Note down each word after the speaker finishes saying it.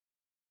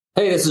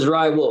Hey, this is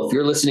Rye Wolf.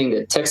 You're listening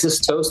to Texas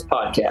Toast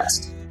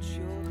Podcast.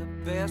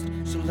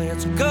 So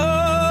let's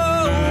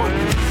go.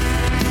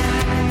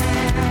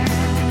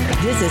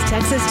 This is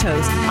Texas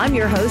Toast. I'm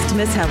your host,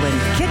 Miss Helen.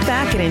 Kick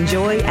back and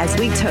enjoy as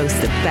we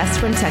toast the best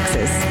from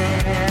Texas.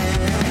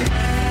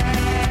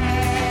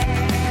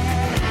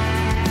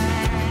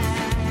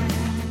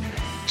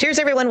 Cheers,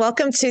 everyone.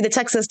 Welcome to the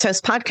Texas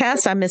Toast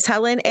Podcast. I'm Miss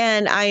Helen,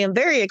 and I am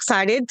very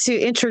excited to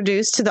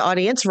introduce to the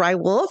audience Rye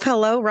Wolf.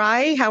 Hello,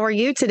 Rye. How are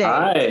you today?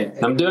 Hi,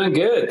 I'm doing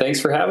good. Thanks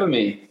for having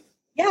me.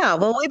 Yeah,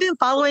 well, we've been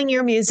following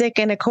your music,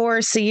 and of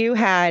course, you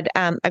had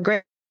a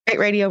great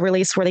radio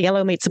release Where the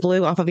Yellow Meets the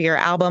Blue off of your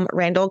album,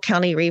 Randall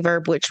County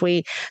Reverb, which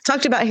we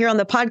talked about here on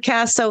the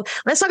podcast. So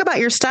let's talk about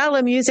your style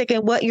of music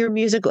and what your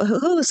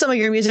who some of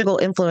your musical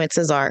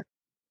influences are.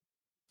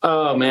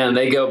 Oh man,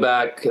 they go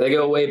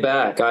way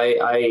back.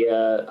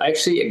 I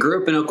actually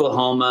grew up in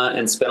Oklahoma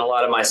and spent a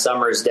lot of my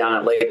summers down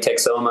at Lake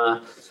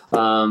Texoma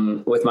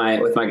with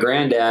my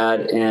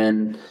granddad,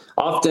 and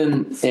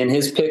often in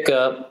his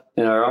pickup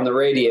or on the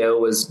radio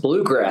was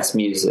bluegrass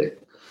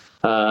music.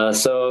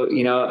 So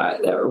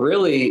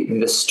really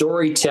the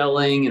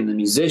storytelling and the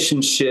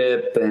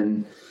musicianship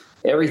and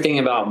everything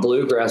about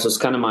bluegrass was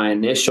kind of my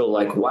initial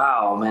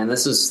wow, man,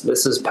 this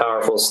is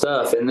powerful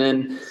stuff. And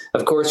then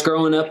of course,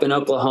 growing up in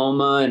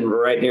Oklahoma and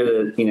right near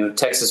the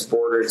Texas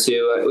border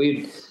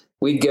too,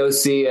 we'd go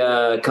see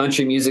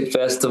country music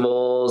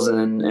festivals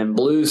and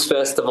blues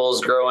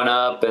festivals growing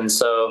up. And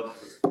so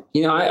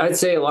I'd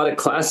say a lot of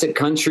classic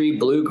country,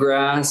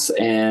 bluegrass,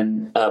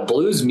 and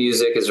blues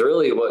music is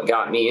really what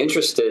got me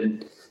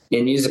interested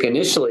in music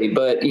initially.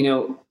 But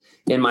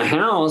in my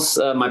house,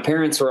 my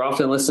parents were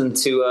often listening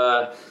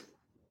to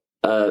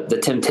The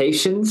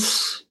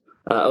Temptations,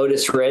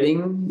 Otis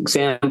Redding,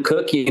 Sam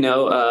Cooke,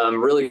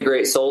 really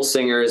great soul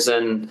singers.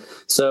 And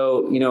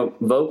so,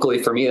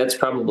 vocally for me, that's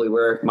probably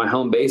where my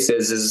home base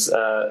is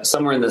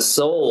somewhere in the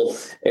soul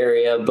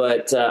area.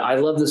 But I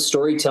love the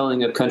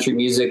storytelling of country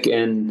music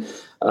and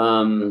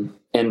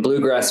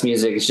bluegrass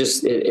music. It's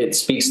just, it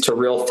speaks to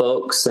real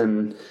folks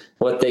and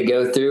what they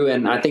go through.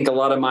 And I think a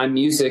lot of my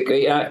music,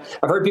 I've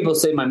heard people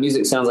say my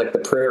music sounds like the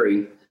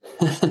prairie.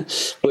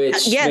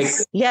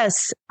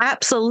 Yes,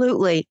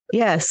 absolutely.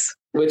 Yes.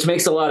 Which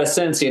makes a lot of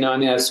sense.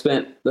 I've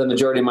spent the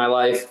majority of my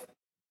life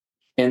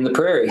in the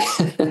prairie.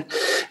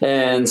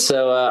 And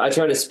so I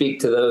try to speak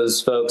to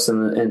those folks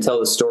and tell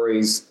the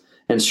stories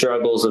and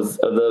struggles of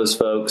those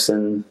folks.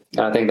 And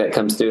I think that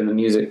comes through in the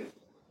music.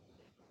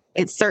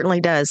 It certainly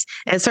does.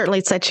 It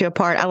certainly sets you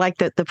apart. I like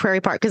the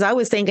prairie part because I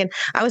was thinking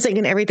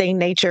everything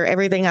nature,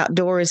 everything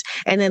outdoors,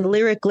 and then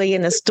lyrically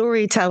and the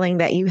storytelling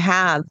that you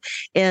have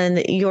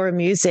in your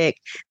music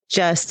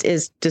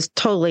is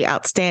totally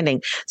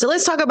outstanding. So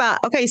let's talk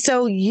about, okay,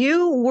 so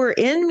you were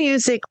in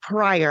music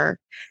prior.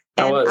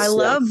 And I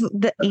love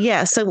that.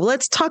 Yeah. So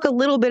let's talk a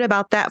little bit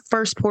about that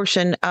first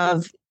portion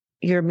of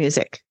your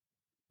music.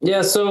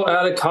 Yeah, so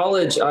out of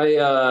college,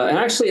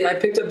 I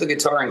picked up the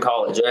guitar in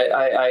college.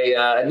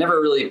 I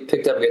never really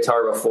picked up a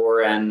guitar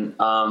before, and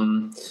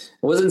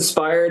was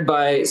inspired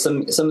by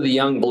some of the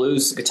young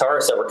blues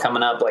guitarists that were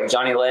coming up, like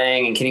Johnny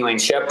Lang and Kenny Wayne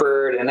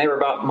Shepherd, and they were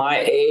about my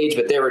age,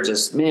 but they were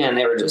just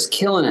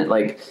killing it,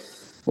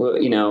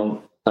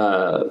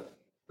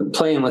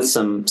 playing with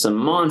some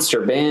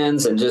monster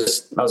bands, and I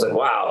was like,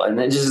 wow, and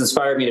it just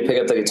inspired me to pick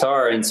up the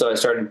guitar, and so I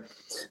started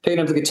picking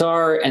up the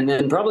guitar, and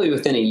then probably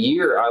within a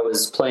year, I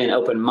was playing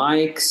open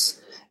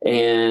mics,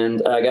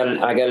 and I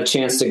got a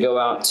chance to go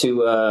out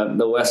to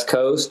the West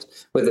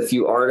Coast with a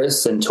few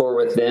artists and tour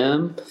with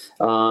them.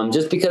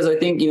 Just because I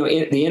think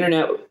the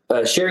internet,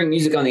 sharing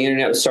music on the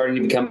internet was starting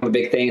to become a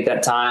big thing at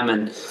that time,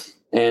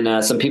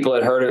 and some people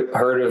had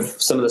heard of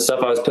some of the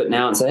stuff I was putting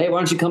out and said, hey, why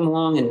don't you come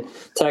along and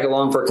tag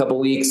along for a couple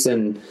weeks,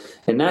 and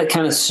that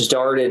kind of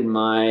started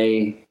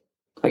my,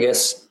 I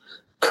guess,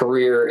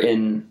 career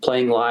in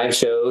playing live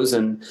shows.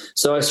 And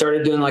so I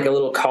started doing like a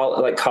little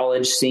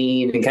college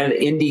scene, and kind of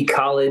the indie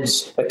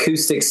college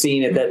acoustic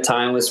scene at that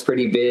time was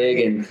pretty big.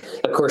 And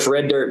of course,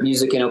 Red Dirt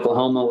music in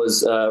Oklahoma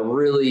was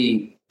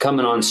really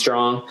coming on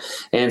strong.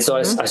 And so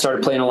I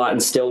started playing a lot in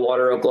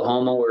Stillwater,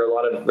 Oklahoma, where a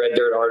lot of Red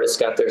Dirt artists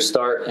got their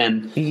start.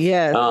 And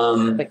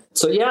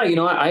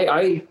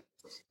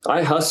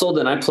I hustled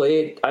and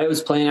I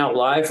was playing out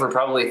live for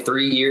probably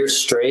 3 years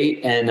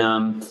straight.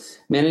 And,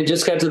 man, it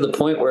just got to the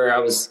point where I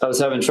was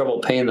having trouble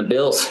paying the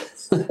bills,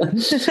 and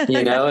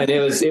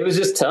it was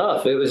just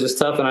tough. It was just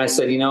tough. And I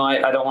said,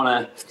 I don't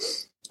want to,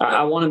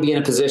 I want to be in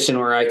a position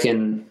where I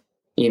can,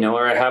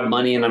 where I have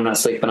money and I'm not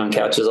sleeping on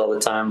couches all the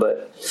time.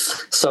 But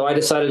so I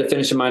decided to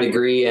finish my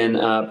degree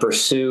and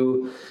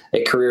pursue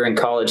a career in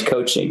college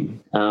coaching,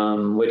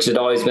 which had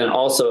always been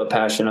also a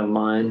passion of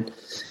mine.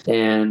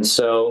 And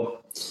so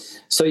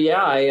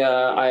yeah,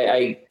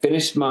 I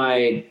finished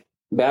my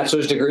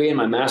bachelor's degree and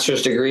my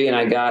master's degree, and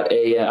I got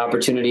a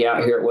opportunity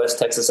out here at West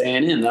Texas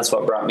A&M. That's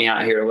what brought me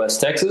out here to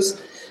West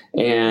Texas.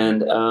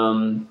 And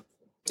I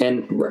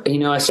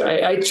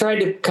tried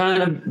to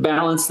kind of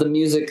balance the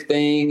music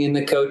thing and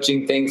the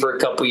coaching thing for a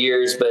couple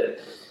years, but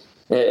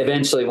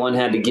eventually one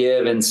had to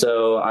give. And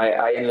so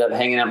I ended up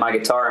hanging up my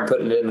guitar and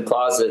putting it in the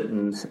closet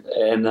and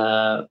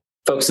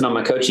focusing on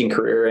my coaching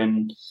career.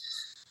 And,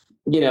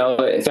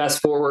 fast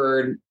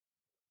forward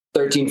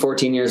 13,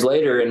 14 years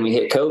later, and we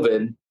hit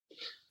COVID.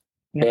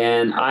 Yeah.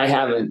 And I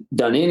haven't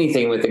done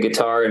anything with the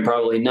guitar in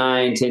probably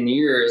 9, 10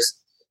 years.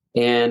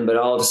 But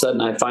all of a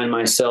sudden I find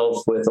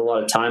myself with a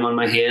lot of time on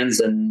my hands,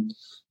 and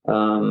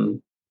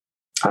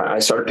I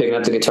started picking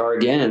up the guitar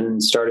again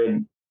and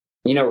started,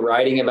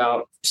 writing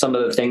about some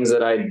of the things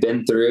that I'd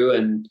been through.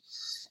 And,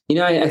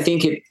 I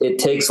think it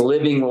takes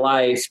living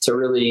life to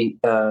really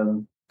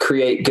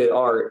create good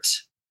art.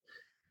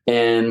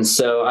 And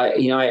so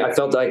I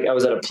felt like I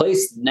was at a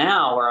place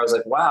now where I was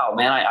like, wow,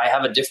 man, I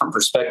have a different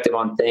perspective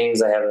on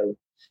things. I have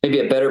maybe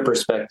a better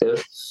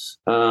perspective.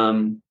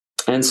 And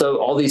so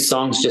all these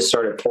songs just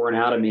started pouring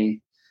out of me.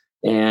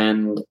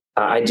 And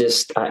I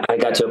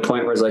got to a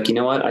point where I was like, you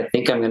know what, I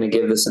think I'm going to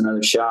give this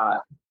another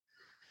shot.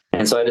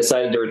 And so I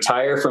decided to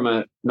retire from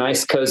a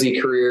nice, cozy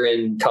career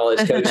in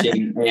college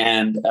coaching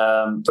and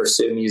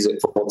pursue music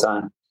full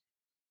time.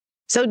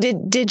 So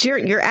did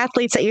your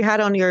athletes that you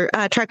had on your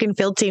track and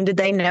field team, did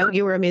they know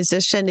you were a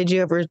musician? Did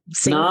you ever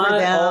sing for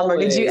them? Always, or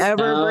did you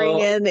ever bring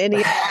in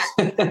any?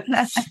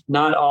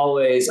 Not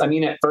always. I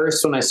mean, at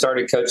first when I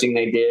started coaching,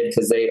 they did,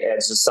 because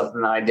it's just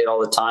something that I did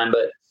all the time.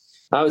 But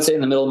I would say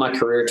in the middle of my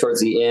career, towards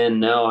the end,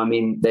 no, I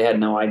mean, they had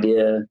no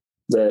idea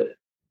that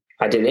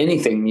I did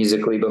anything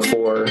musically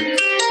before.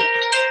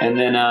 And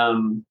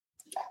then,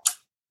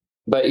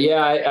 but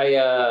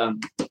yeah,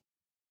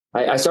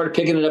 I started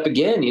picking it up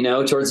again,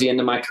 towards the end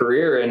of my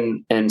career,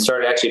 and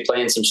started actually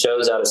playing some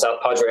shows out of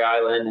South Padre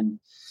Island and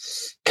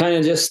kind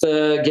of just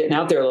getting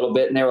out there a little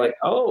bit. And they were like,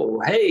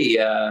 "Oh, hey,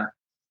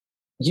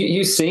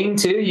 you sing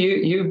too?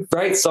 You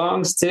write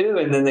songs too?"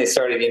 And then they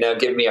started,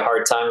 giving me a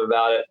hard time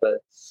about it. But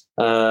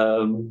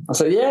I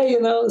said, "Yeah,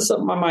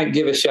 something I might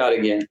give a shot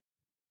again."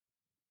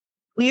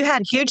 You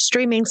had huge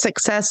streaming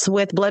success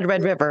with Blood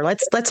Red River.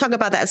 Let's talk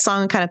about that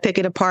song and kind of pick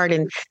it apart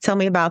and tell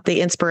me about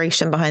the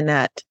inspiration behind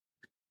that.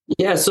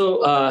 Yeah.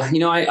 So, I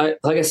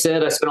like I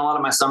said, I spent a lot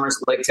of my summers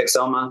at Lake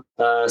Texoma,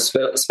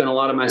 spent a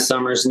lot of my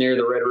summers near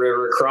the Red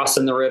River,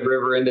 crossing the Red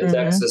River into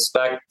Texas,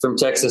 back from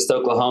Texas to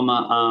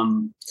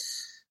Oklahoma,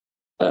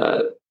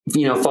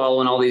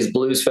 following all these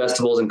blues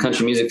festivals and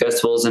country music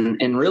festivals.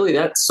 And really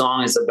that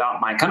song is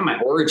about my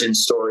origin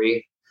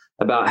story,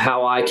 about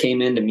how I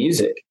came into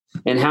music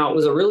and how it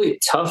was it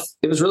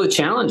was really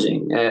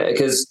challenging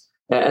because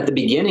at the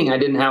beginning I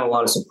didn't have a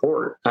lot of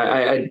support.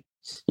 There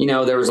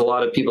was a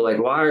lot of people like,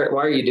 why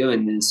are you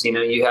doing this?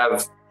 You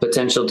have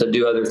potential to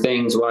do other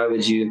things. Why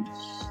would you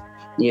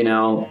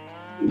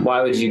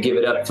give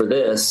it up for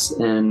this?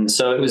 And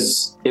so it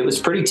was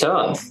pretty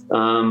tough.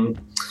 But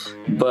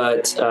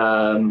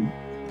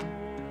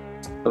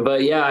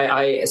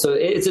yeah, so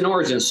it's an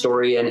origin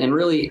story, and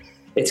really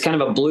it's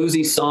kind of a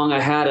bluesy song. I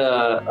had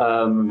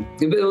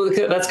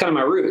that's kind of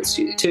my roots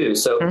too.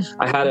 So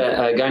I had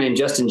a guy named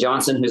Justin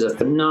Johnson, who's a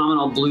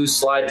phenomenal blues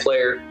slide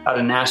player out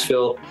of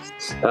Nashville,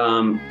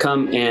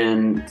 come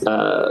and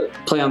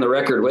play on the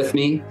record with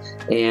me.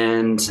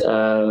 And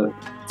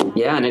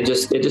and it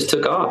just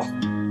took off.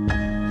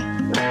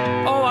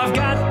 Oh, I've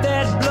got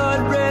that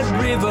blood red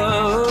river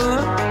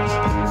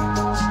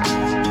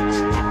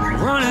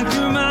running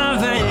through my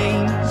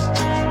veins.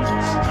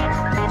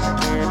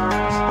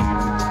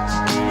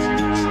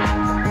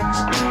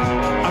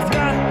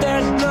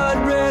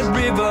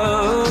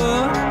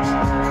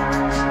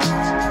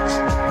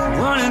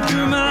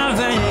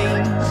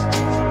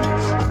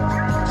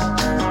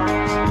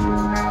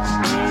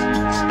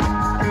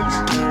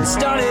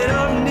 Started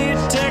up near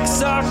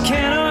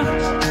Texarkana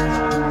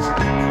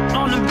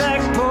on the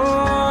back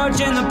porch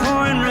in the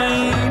pouring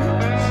rain.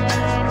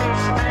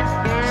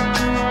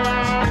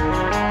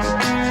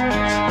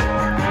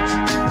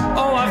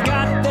 Oh, I've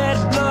got that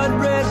blood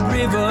red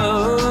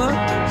river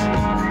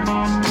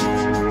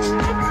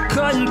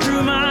cutting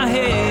through my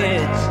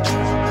head.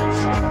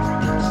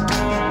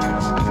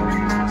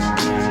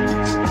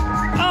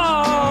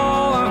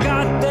 Oh, I've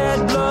got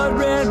that blood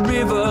red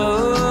river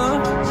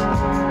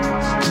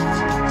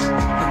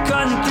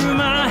through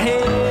my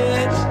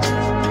head.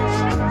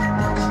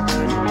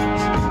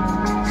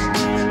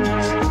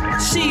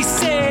 She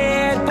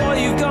said,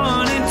 boy, you've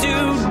gone in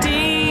too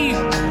deep.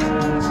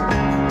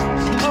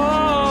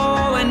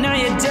 Oh, and now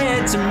you're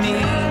dead to me.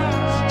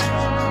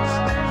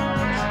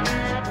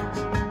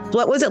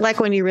 What was it like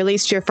when you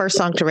released your first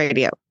song to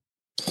radio?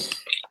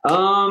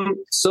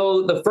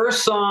 So the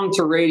first song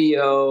to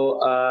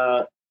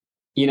radio,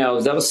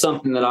 that was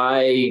something that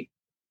I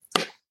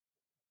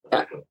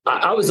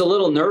was a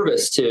little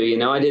nervous too.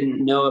 I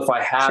didn't know if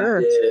I had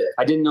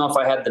I didn't know if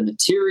I had the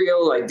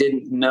material. I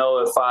didn't know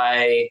if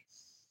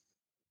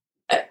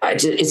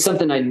it's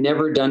something I'd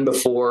never done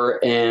before.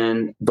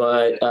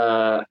 But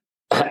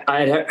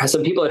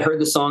some people had heard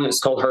the song. It's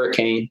called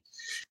Hurricane.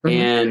 Mm-hmm.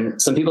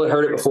 And some people had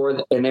heard it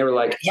before and they were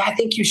like, yeah, I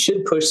think you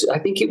should push it. I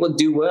think it will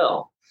do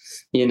well,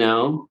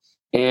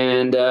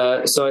 And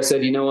so I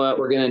said, you know what,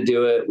 we're going to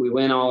do it. We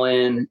went all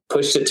in,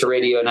 pushed it to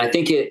radio. And I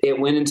think it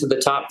went into the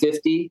top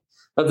 50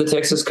 of the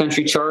Texas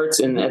country charts.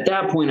 And at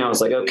that point I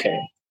was like, okay,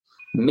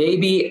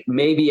 maybe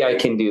I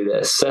can do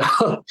this. So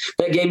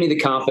that gave me the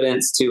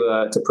confidence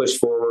to push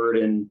forward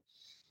and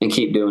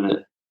keep doing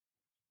it.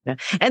 Yeah.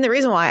 And the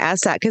reason why I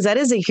asked that, because that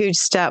is a huge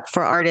step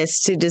for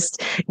artists to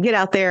just get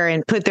out there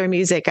and put their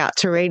music out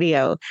to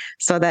radio.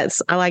 So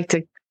I like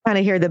to kind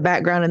of hear the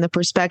background and the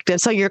perspective.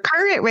 So your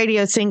current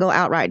radio single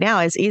out right now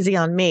is Easy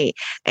on Me,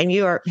 and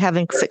you are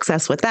having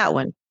success with that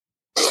one.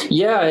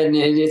 Yeah, and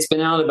it's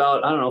been out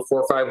about, 4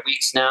 or 5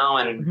 weeks now,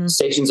 and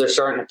stations are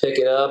starting to pick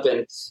it up.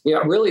 And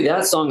really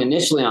that song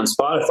initially on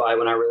Spotify,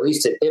 when I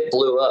released it, it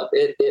blew up.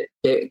 It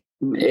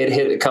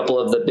hit a couple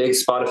of the big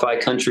Spotify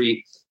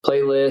country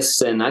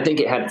playlists, and I think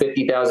it had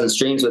 50,000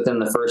 streams within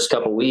the first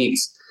couple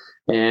weeks.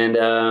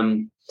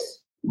 And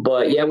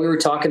but yeah, we were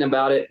talking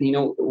about it.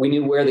 We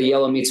knew Where the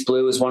Yellow Meets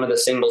Blue was one of the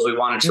singles we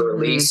wanted to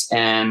release,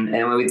 and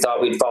we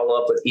thought we'd follow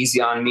up with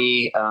Easy on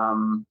Me.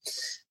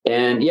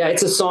 And yeah,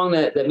 it's a song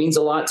that means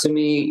a lot to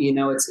me.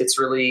 It's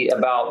really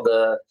about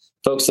the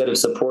folks that have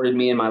supported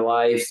me in my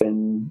life,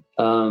 and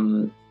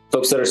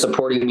folks that are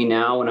supporting me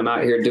now when I'm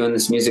out here doing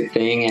this music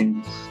thing,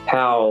 and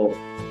how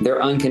their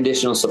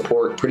unconditional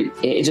support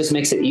it just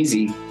makes it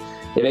easy.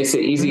 It makes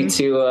it easy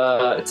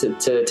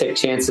to take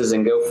chances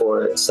and go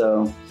for it.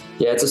 So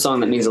yeah, it's a song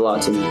that means a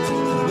lot to me.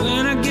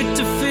 When I get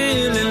to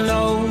feeling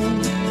low,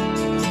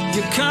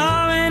 you're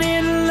coming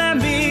in and let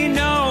me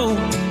know.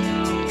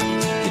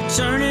 You're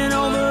turning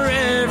over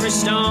every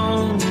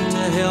stone to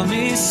help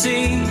me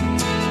see.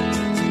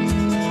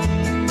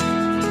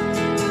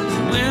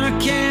 When I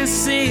can't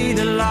see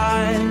the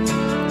light,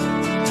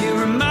 you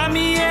remind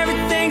me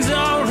everything's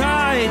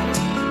alright.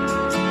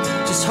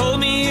 Just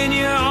hold me in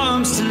your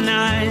arms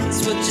tonight,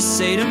 is what you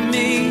say to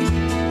me.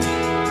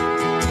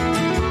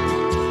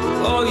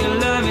 Oh, your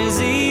love is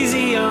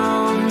easy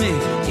on me,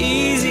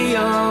 easy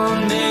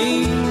on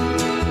me.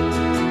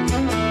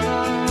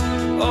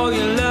 Oh,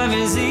 your love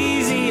is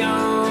easy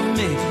on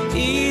me,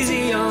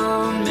 easy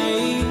on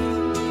me.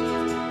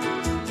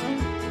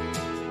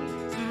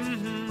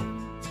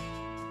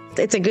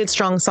 It's a good,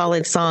 strong,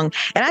 solid song.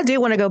 And I do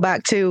want to go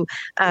back to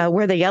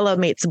Where the Yellow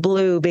Meets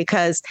Blue,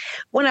 because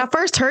when I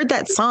first heard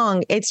that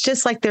song, it's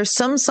just like there's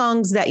some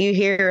songs that you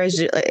hear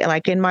as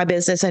like in my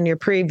business and you're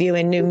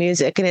previewing new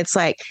music, and it's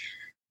like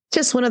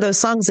just one of those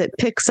songs that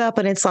picks up,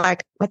 and it's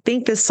like, I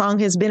think this song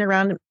has been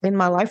around in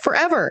my life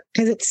forever,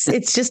 because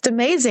it's just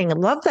amazing. I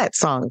love that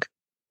song.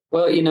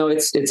 Well,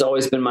 it's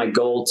always been my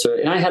goal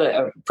and I had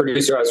a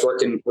producer I was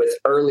working with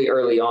early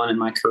on in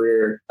my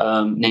career,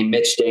 named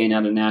Mitch Dane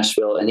out of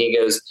Nashville. And he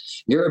goes,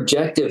 your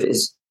objective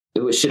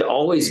should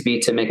always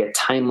be to make a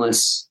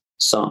timeless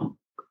song.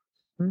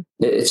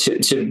 It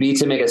should be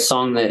to make a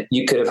song that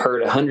you could have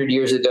heard 100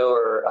 years ago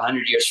or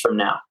 100 years from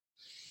now.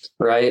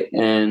 Right.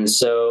 And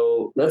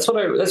so that's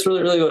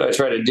really, really what I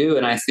try to do.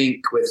 And I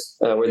think with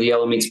Where the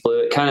Yellow Meets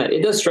Blue,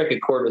 it does strike a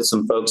chord with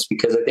some folks,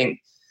 because I think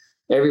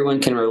everyone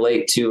can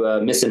relate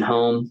to missing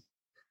home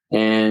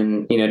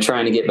and,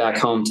 trying to get back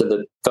home to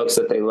the folks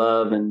that they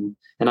love. And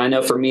I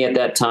know for me at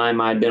that time,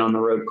 I'd been on the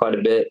road quite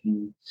a bit,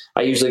 and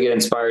I usually get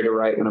inspired to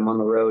write when I'm on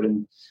the road.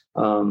 And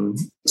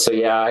so,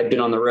 yeah, I'd been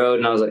on the road,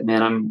 and I was like,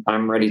 man,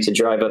 I'm ready to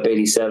drive up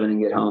 87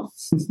 and get home.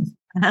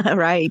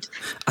 Right.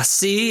 I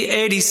see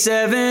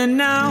 87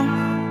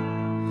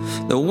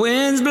 now. The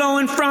wind's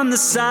blowing from the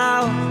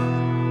south.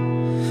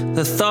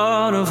 The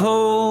thought of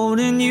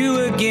holding you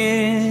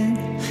again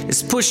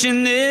is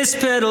pushing this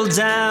pedal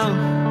down.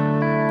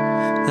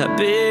 That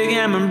big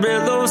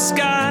Amarillo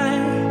sky,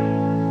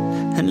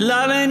 and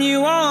loving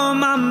you on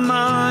my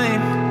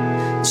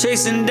mind.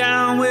 Chasing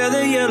down where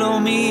the yellow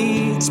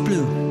meets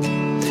blue.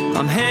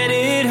 I'm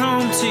headed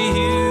home to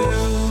you.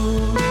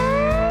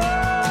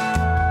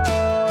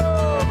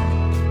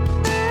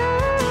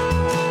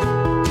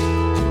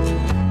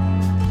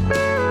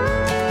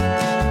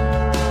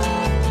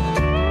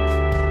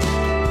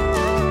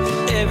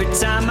 Every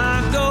time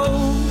I go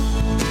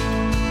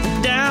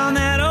down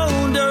that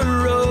old dirt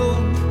road,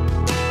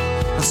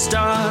 I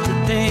start to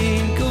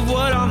think of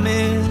what I'll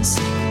miss,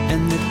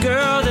 and the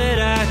girl that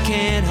I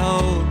can't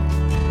hold.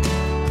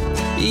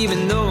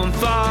 Even though I'm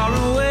far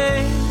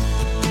away,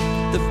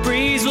 the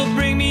breeze will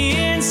bring me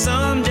in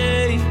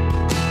someday.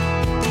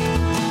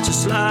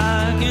 Just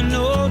like an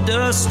old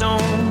dust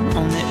storm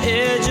on the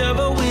edge of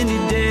a windy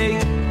day.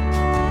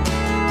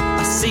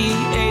 I see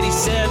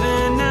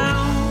 87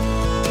 now,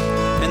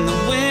 and the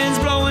wind's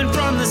blowing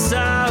from the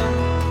south.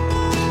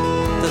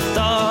 The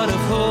thought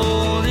of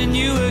holding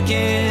you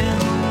again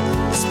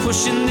is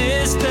pushing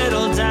this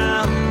pedal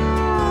down.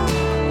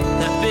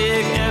 That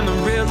big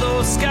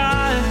Amarillo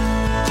sky,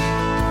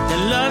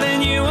 and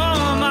loving you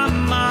on my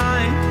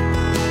mind.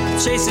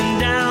 Chasing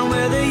down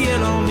where the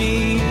yellow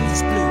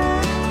meets blue.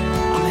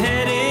 I'm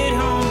headed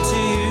home to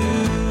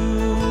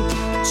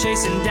you.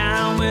 Chasing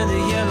down where the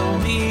yellow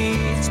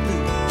meets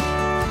blue.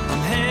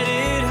 I'm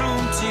headed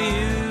home to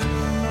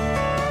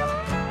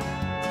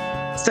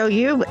you. So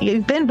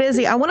you've been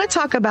busy. I want to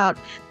talk about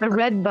the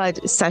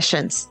Redbud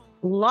sessions.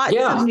 Lots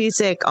of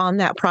music on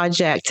that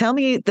project. Tell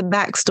me the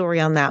backstory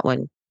on that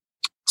one.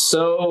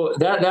 So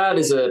that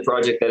is a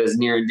project that is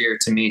near and dear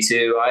to me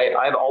too.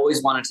 I've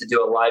always wanted to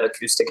do a live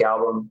acoustic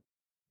album,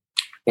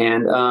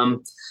 and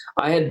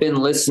I had been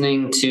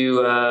listening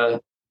to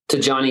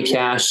Johnny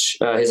Cash,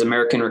 his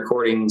American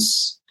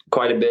recordings,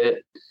 quite a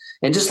bit,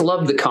 and just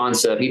loved the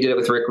concept. He did it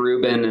with Rick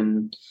Rubin,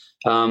 and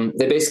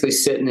they basically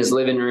sit in his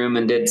living room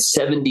and did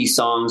 70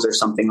 songs or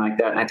something like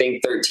that. And I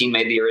think 13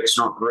 made the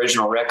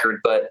original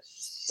record, but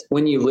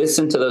when you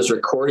listen to those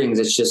recordings,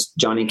 it's just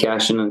Johnny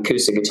Cash and an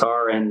acoustic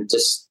guitar and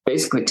just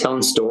basically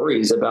telling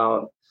stories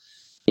about,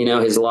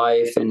 his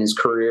life and his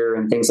career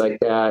and things like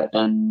that.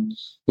 And,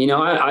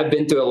 I've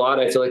been through a lot.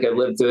 I feel like I've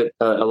lived through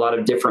a lot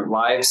of different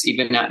lives,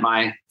 even at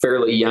my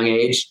fairly young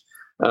age.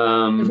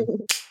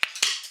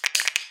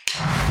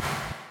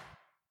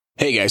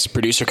 Hey guys,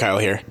 producer Kyle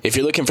here. If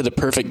you're looking for the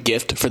perfect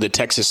gift for the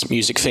Texas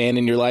music fan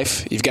in your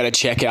life, you've got to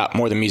check out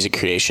More Than Music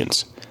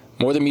Creations.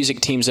 More Than Music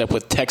teams up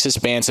with Texas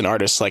bands and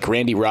artists like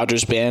Randy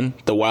Rogers Band,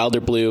 The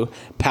Wilder Blue,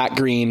 Pat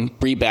Green,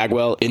 Bree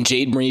Bagwell, and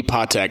Jade Marie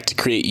Potek to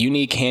create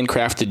unique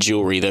handcrafted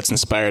jewelry that's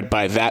inspired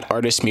by that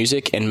artist's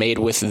music and made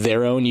with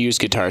their own used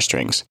guitar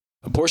strings.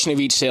 A portion of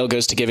each sale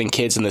goes to giving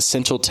kids in the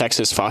Central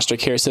Texas foster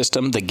care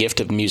system the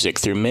gift of music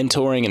through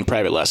mentoring and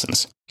private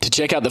lessons. To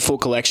check out the full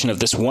collection of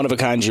this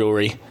one-of-a-kind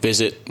jewelry,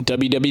 visit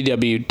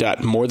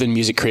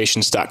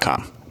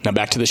www.morethanmusiccreations.com. Now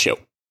back to the show.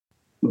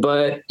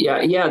 But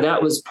yeah,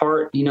 that was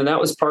part of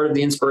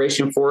the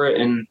inspiration for it.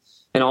 And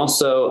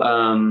also,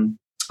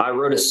 I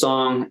wrote a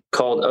song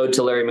called Ode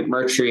to Larry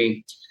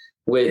McMurtry,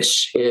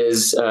 which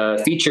is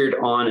featured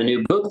on a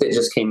new book that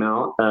just came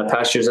out,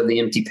 Pastures of the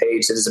Empty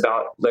Page, that is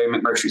about Larry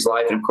McMurtry's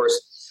life. And of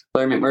course,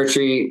 Larry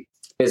McMurtry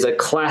is a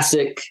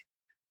classic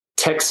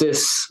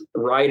Texas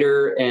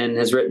writer and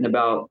has written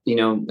about,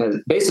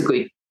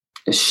 basically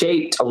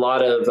shaped a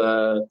lot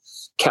of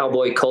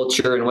cowboy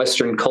culture and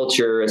Western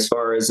culture as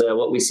far as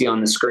what we see on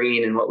the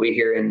screen and what we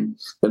hear in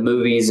the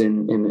movies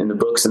and in the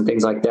books and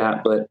things like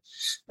that. But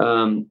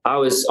I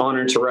was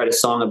honored to write a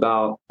song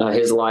about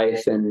his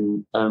life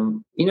and,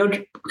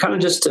 kind of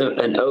just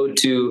an ode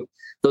to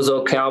those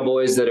old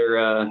cowboys that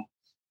are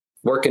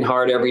working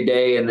hard every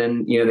day. And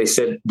then, they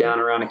sit down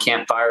around a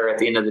campfire at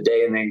the end of the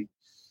day and they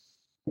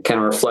kind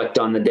of reflect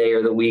on the day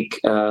or the week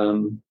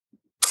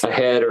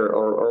ahead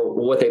or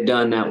what they've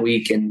done that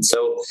week. And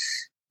so,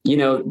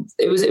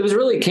 it was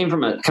really came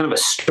from a kind of a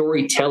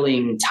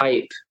storytelling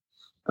type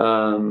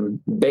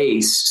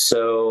base.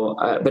 So,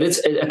 but it's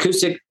an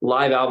acoustic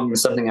live album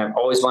is something I've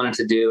always wanted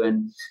to do.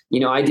 And,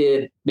 I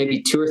did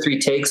maybe 2 or 3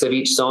 takes of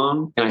each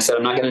song and I said,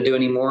 I'm not going to do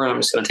any more.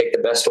 I'm just going to take the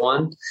best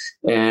one.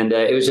 And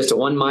it was just a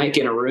one mic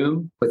in a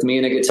room with me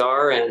and a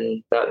guitar.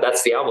 And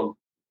that's the album.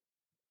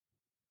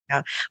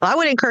 Yeah. Well, I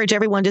would encourage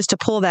everyone just to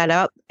pull that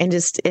up and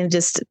just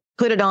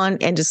put it on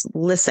and just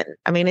listen.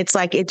 I mean, it's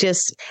like,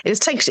 it's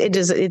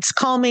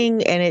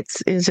calming and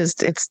it's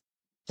just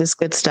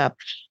good stuff.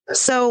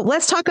 So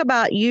let's talk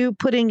about you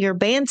putting your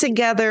band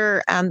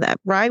together and the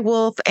Rye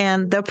Wolf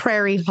and the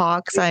Prairie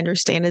Hawks, I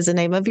understand is the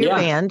name of your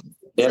band.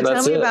 Yeah, so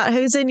tell me about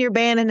who's in your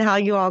band and how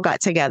you all got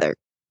together.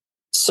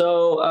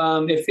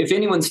 So if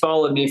anyone's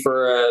followed me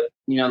for,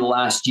 the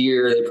last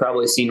year, they've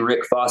probably seen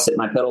Rick Fawcett,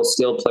 my pedal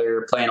steel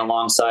player, playing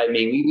alongside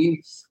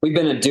me. We've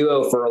been a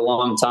duo for a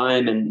long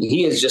time, and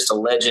he is just a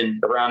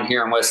legend around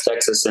here in West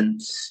Texas. And,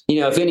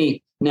 if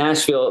any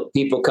Nashville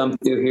people come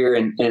through here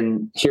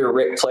and hear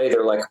Rick play,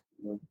 they're like,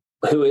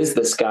 who is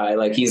this guy?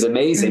 Like, he's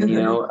amazing,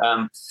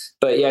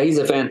 But yeah, he's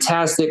a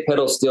fantastic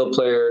pedal steel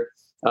player.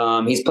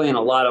 He's playing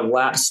a lot of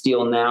lap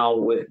steel now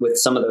with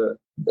some of the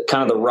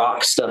kind of the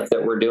rock stuff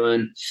that we're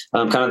doing,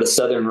 kind of the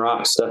Southern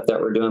rock stuff that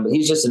we're doing, but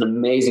he's just an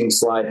amazing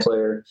slide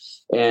player.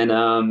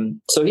 And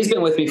so he's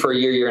been with me for a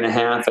year and a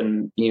half.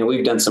 And,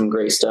 we've done some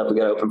great stuff. We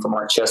got to open for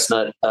Mark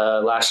Chestnut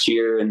last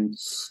year and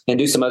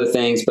do some other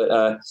things. But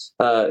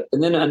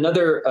and then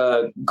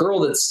another girl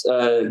that's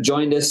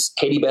joined us,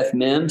 Katie Beth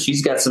Mim,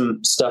 she's got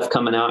some stuff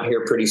coming out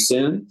here pretty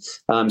soon.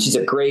 She's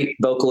a great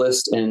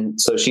vocalist.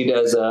 And so she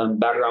does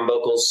background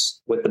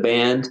vocals with the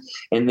band.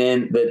 And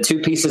then the 2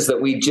 pieces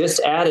that we just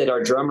added,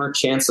 our drummer,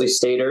 Chansley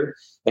Stater,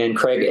 and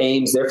Craig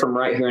Ames, they're from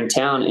right here in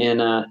town.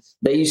 And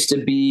they used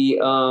to be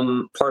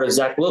part of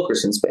Zach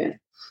Wilkerson's band.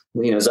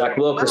 Zach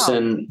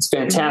Wilkerson is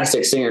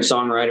fantastic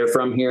singer-songwriter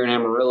from here in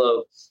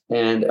Amarillo.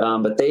 And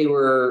but they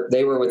were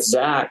with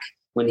Zach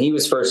when he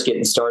was first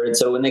getting started.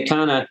 So when they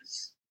kind of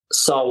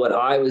saw what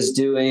I was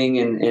doing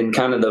and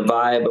kind of the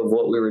vibe of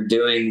what we were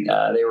doing,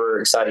 they were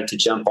excited to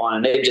jump on.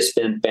 And they've just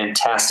been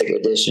fantastic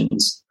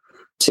additions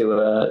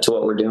to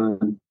what we're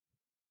doing.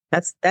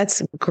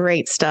 That's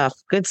great stuff.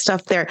 Good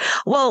stuff there.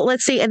 Well,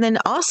 let's see. And then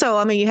also,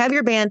 I mean, you have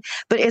your band,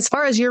 but as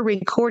far as your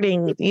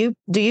recording,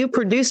 do you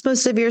produce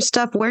most of your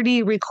stuff? Where do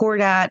you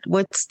record at?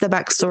 What's the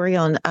backstory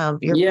on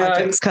your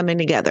projects coming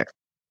together?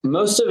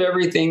 Most of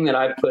everything that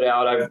I've put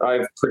out,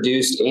 I've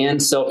produced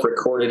and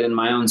self-recorded in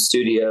my own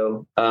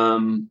studio.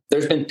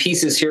 There's been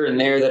pieces here and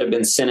there that have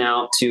been sent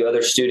out to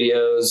other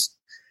studios,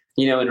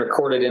 and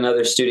recorded in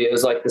other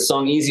studios, like the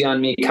song Easy on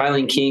Me.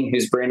 Kylie King,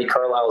 who's Brandi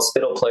Carlisle's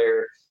fiddle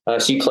player,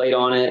 she played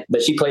on it,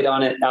 but she played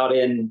on it out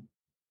in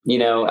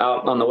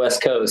out on the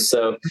West Coast.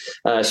 So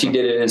she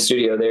did it in a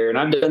studio there. And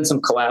I've done some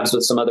collabs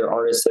with some other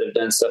artists that have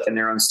done stuff in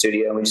their own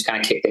studio. And we just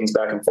kind of kick things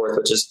back and forth,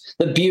 which is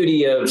the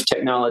beauty of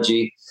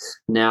technology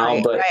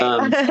now. But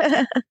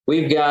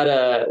we've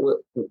got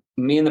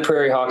me and the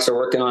Prairie Hawks are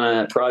working on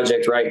a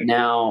project right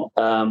now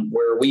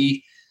where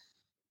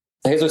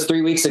I guess it was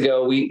 3 weeks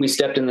ago, we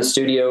stepped in the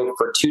studio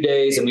for 2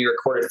 days and we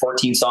recorded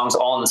 14 songs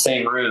all in the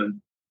same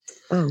room.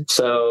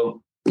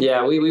 So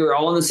yeah, we were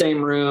all in the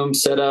same room,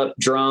 set up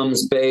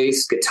drums,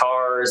 bass,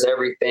 guitars,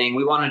 everything.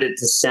 We wanted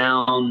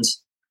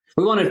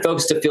we wanted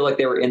folks to feel like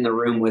they were in the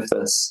room with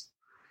us,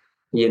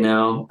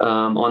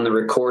 on the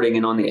recording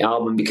and on the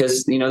album,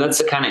 because, that's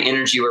the kind of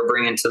energy we're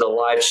bringing to the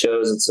live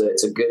shows.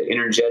 It's a good,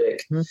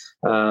 energetic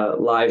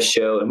live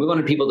show. And we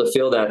wanted people to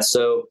feel that.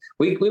 So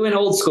we went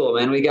old school,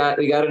 man. We got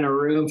in a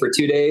room for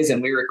 2 days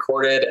and we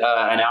recorded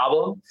an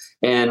album.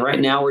 And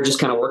right now we're just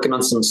kind of working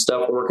on some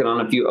stuff. We're working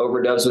on a few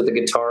overdubs with the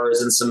guitars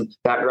and some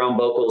background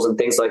vocals and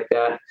things like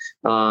that.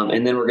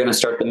 And then we're going to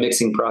start the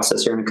mixing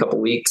process here in a couple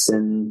weeks.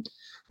 And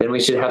then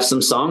we should have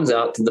some songs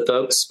out to the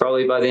folks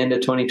probably by the end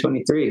of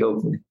 2023,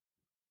 hopefully.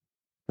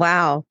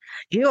 Wow.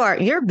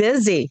 You're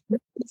busy.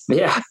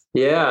 Yeah.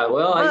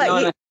 Well,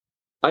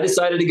 I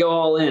decided to go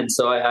all in.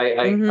 So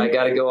I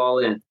got to go all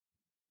in.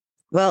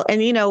 Well,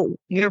 and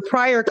your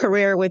prior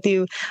career with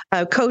you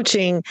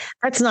coaching,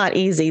 that's not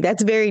easy.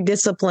 That's very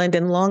disciplined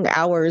and long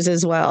hours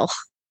as well.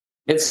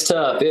 It's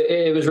tough.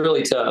 It was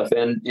really tough.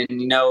 And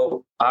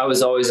I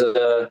was always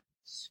a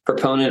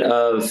proponent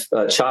of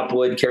chop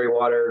wood, carry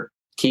water,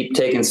 keep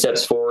taking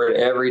steps forward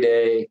every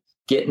day,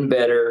 getting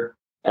better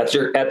at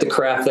the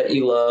craft that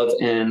you love.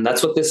 And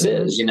that's what this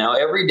is.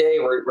 Every day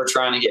we're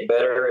trying to get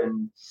better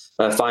and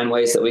find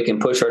ways that we can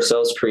push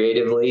ourselves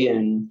creatively.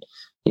 And,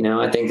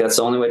 I think that's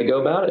the only way to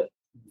go about it.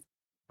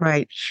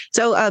 Right.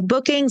 So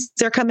bookings,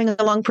 they're coming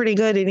along pretty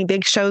good. Any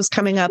big shows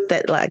coming up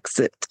that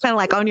it's kind of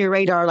like on your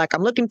radar? Like,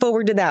 I'm looking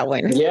forward to that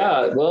one.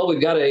 Yeah. Well, we've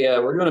got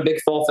we're doing a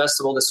big fall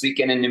festival this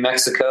weekend in New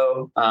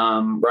Mexico,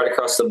 right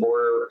across the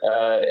border.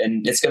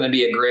 And it's going to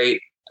be a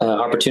great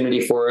opportunity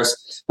for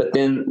us. But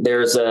then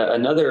there's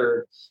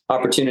another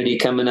opportunity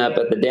coming up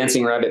at the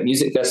Dancing Rabbit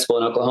Music Festival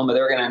in Oklahoma.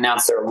 They're going to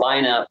announce their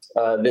lineup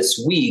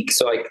this week.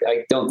 So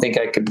I don't think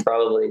I could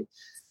probably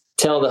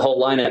tell the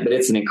whole lineup, but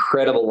it's an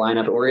incredible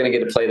lineup. And we're going to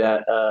get to play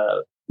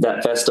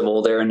that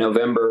festival there in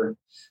November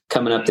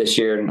coming up this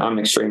year. And I'm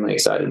extremely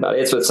excited about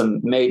it. It's with some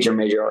major,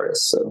 major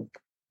artists. So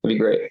it'll be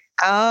great.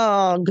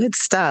 Oh, good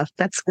stuff.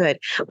 That's good.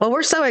 Well,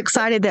 we're so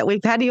excited that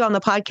we've had you on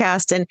the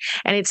podcast, and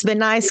it's been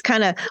nice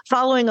kind of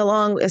following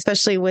along,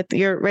 especially with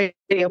your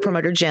radio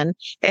promoter, Jen.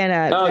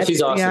 And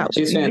she's awesome.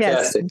 She's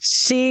fantastic. Yes,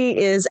 she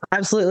is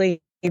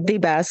absolutely the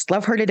best.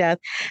 Love her to death.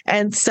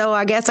 And so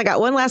I guess I got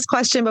one last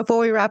question before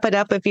we wrap it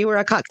up. If you were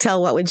a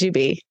cocktail, what would you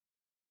be?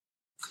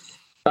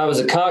 If I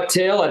was a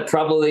cocktail, I'd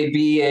probably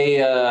be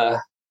a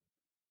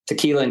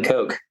tequila and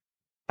Coke.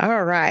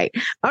 All right.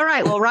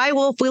 Well, Rye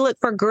Wolf, we look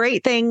for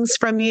great things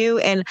from you,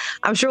 and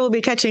I'm sure we'll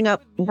be catching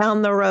up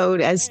down the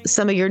road as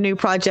some of your new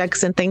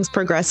projects and things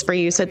progress for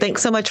you. So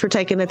thanks so much for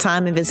taking the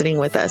time and visiting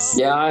with us.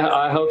 Yeah,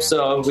 I hope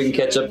so. I hope we can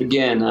catch up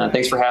again.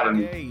 Thanks for having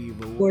me.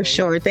 For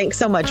sure. Thanks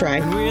so much, Rye.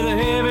 With a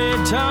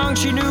heavy tongue,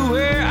 she knew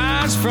where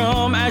I was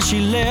from. As she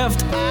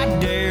left, I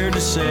dared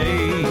to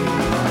say,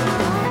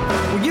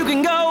 well, you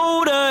can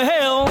go to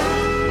hell.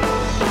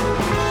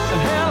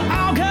 Hell,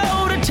 I'll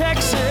go to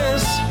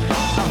Texas.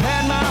 I've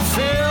had my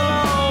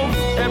fill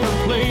of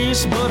every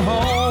place but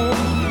home.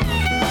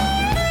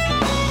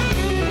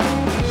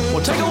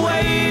 Well, take away